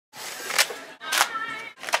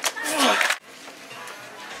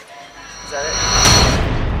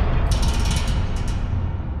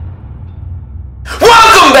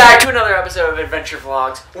episode of Adventure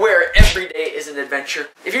Vlogs, where every day is an adventure.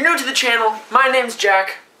 If you're new to the channel, my name's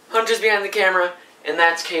Jack, Hunter's behind the camera, and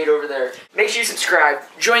that's Kate over there. Make sure you subscribe,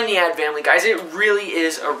 join the ad family, guys. It really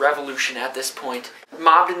is a revolution at this point.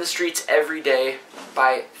 Mobbed in the streets every day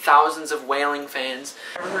by thousands of wailing fans.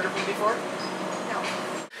 Ever heard of me before? No.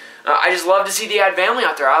 I just love to see the ad family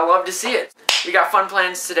out there. I love to see it. We got fun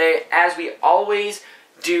plans today, as we always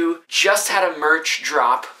do. Just had a merch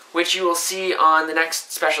drop, which you will see on the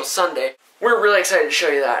next special Sunday. We're really excited to show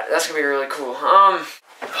you that. That's gonna be really cool.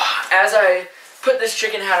 As I put this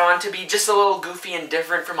chicken hat on to be just a little goofy and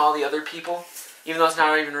different from all the other people, even though it's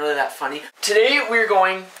not even really that funny. Today we're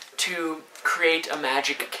going to create a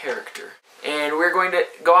magic character. And we're going to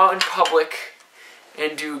go out in public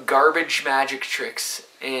and do garbage magic tricks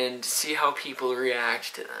and see how people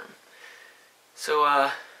react to them. So,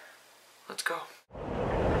 let's go.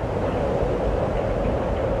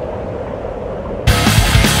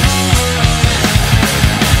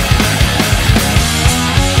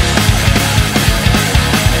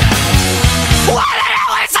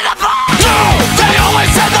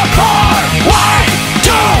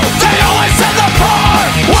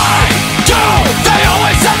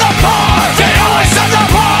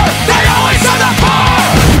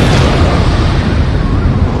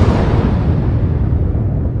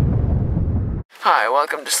 Hi,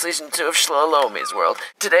 welcome to Season 2 of Shlalomi's World.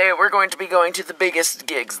 Today we're going to be going to the biggest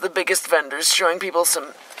gigs, the biggest vendors, showing people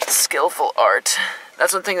some skillful art.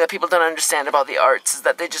 That's one thing that people don't understand about the arts, is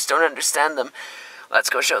that they just don't understand them. Let's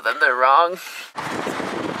go show them they're wrong. You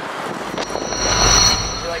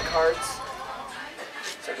like cards?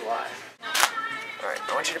 So do I. Alright,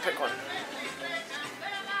 I want you to pick one.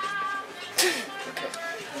 Okay,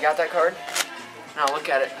 you got that card? Now look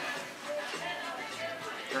at it.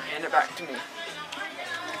 Now hand it back to me.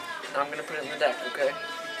 I'm gonna put it in the deck, okay?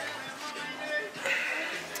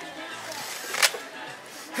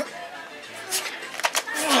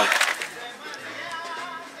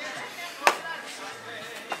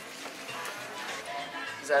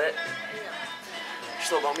 Is that it? Yeah.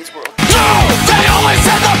 Shlalomi's World.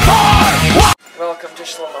 Welcome to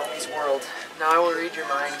Shlalomi's World. Now I will read your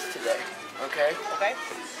mind today, okay? Okay.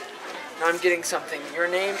 Now I'm getting something. Your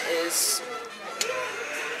name is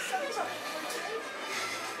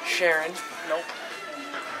Sharon. Nope.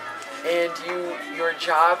 And your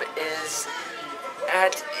job is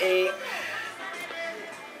at a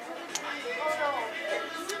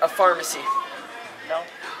pharmacy. No.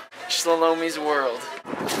 Shlalomi's World.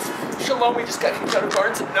 Shlomi just got kicked out of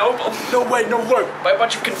Barnes & Noble. No way, no way. By a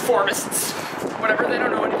bunch of conformists. Whatever, they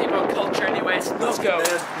don't know anything about culture anyways. Let's go.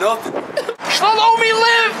 Man, nothing. Shlomi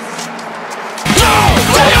live! No!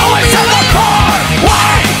 They always have the car!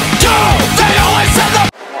 Why do they always have the...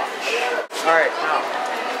 Alright, now.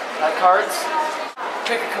 Got cards?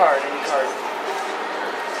 Pick a card, any card.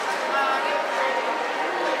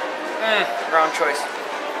 Wrong choice.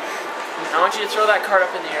 I want you to throw that card up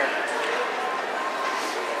in the air.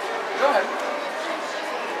 Go ahead.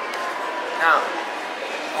 Now,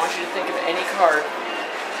 I want you to think of any card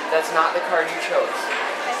that's not the card you chose.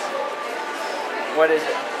 What is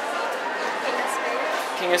it?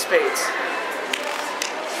 King of Spades.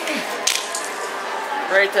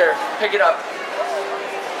 Right there. Pick it up.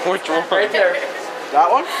 Which one? Right there. That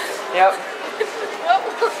one? Yep.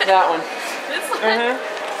 That one. This one?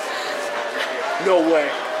 No way.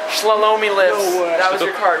 Shlomi lives. No way. That was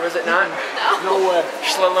your card, was it not? No way.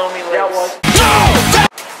 Shlomi lives. That was.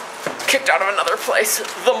 Kicked out of another place.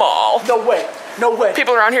 The mall. No way. No way.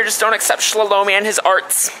 People around here just don't accept Shlomi and his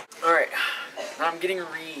arts. Alright. Now I'm getting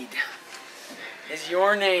Reed. Is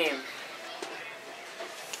your name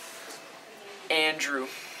Andrew?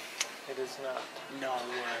 It is not. No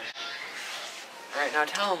way. Alright, now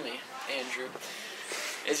tell me, Andrew.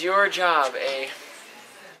 Is your job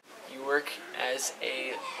you work as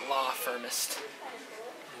a law firmist?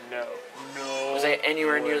 No. No. Was I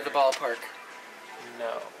anywhere near the ballpark?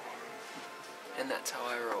 No. And that's how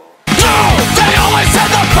I roll. No! They always have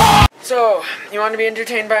the car! So, you want to be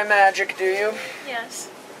entertained by magic, do you? Yes.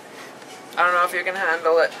 I don't know if you can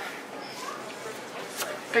handle it.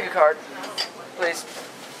 Pick a card, please.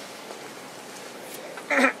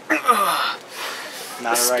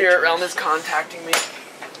 The spirit realm is contacting me.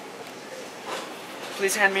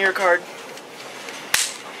 Please hand me your card.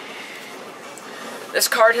 This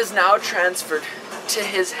card has now transferred to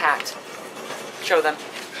his hat. Show them.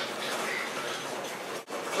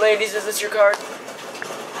 Ladies, is this your card?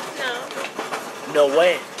 No. No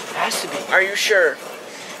way. It has to be. Are you sure?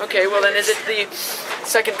 Okay, well then is it the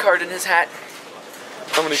second card in his hat?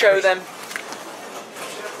 How many Show cards? them.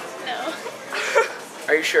 No.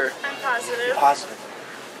 Are you sure? I'm positive. Positive.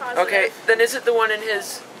 positive. Okay, then is it the one in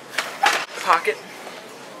his pocket?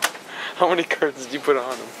 How many cards did you put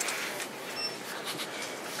on him?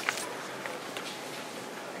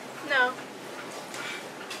 No.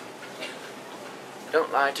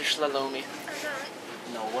 Don't lie to Shlomi.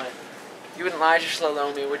 No way. You wouldn't lie to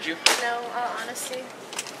Shlomi, would you? No, all honesty.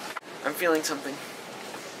 I'm feeling something.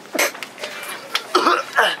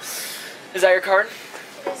 Is that your card?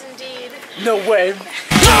 It is indeed. No way.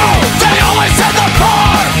 They always said the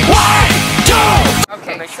poor way to.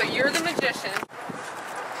 Okay, so you're the magician.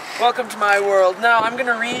 Welcome to my world. Now I'm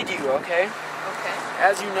gonna read you, okay? Okay.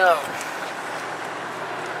 As you know,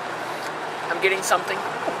 I'm getting something.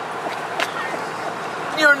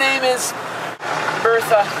 Your name is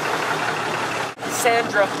Bertha.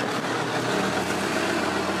 Sandra.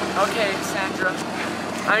 Okay, Sandra.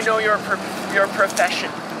 I know your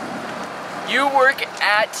profession. You work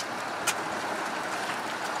at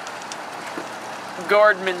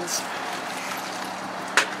Gordman's.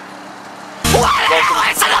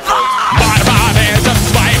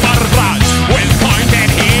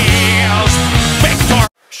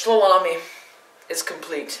 Shlomi is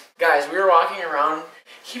complete. Guys, we were walking around.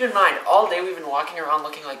 Keep in mind, all day we've been walking around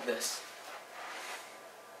looking like this.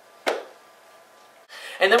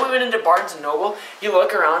 And then we went into Barnes & Noble. You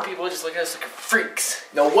look around, people just look at us like freaks.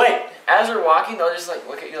 No way. As we're walking, they'll just like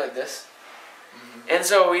look at you like this. And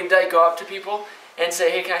so we'd like go up to people and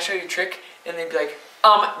say, hey, can I show you a trick? And they'd be like,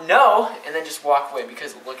 no. And then just walk away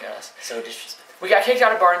because they'll look at us. So disrespectful. We got kicked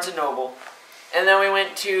out of Barnes & Noble. And then we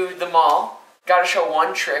went to the mall. Got to show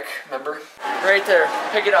one trick, remember? Right there.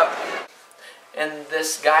 Pick it up. And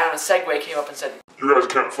this guy on a Segway came up and said, you guys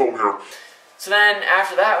can't film here. So then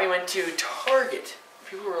after that, we went to Target.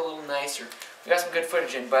 People were a little nicer. We got some good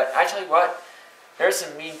footage in, but I tell you what, there's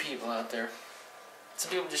some mean people out there.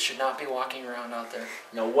 Some people just should not be walking around out there.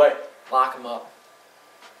 No way. Lock them up.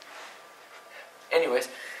 Anyways,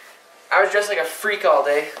 I was dressed like a freak all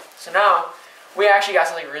day, so now we actually got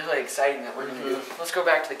something really exciting that we're going to do. Let's go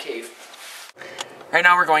back to the cave. Right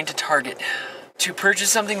now we're going to Target to purchase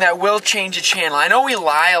something that will change the channel. I know we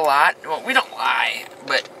lie a lot. Well, we don't lie,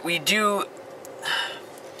 but we do...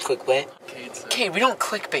 Clickbait. Okay, we don't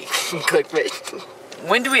clickbait. Clickbait.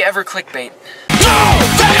 When do we ever clickbait?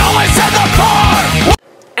 They always said the poor.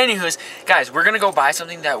 Anywho's, guys, we're gonna go buy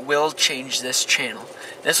something that will change this channel.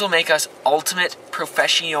 This will make us ultimate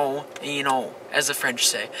professional, you know, as the French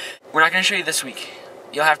say. We're not gonna show you this week.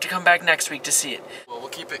 You'll have to come back next week to see it. Well, we'll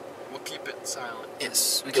keep it silent.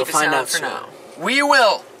 Yes, we You'll keep it find silent out for soon. now. We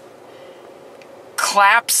will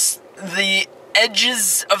collapse the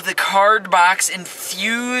edges of the card box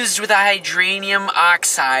infused with a hydronium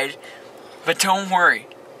oxide, but don't worry.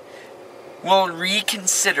 We'll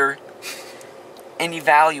reconsider and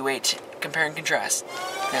evaluate, compare and contrast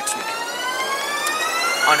next week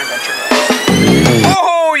on Adventure Guys.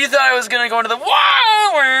 Oh, you thought I was gonna go into the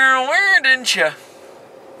wow, didn't you?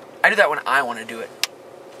 I do that when I want to do it.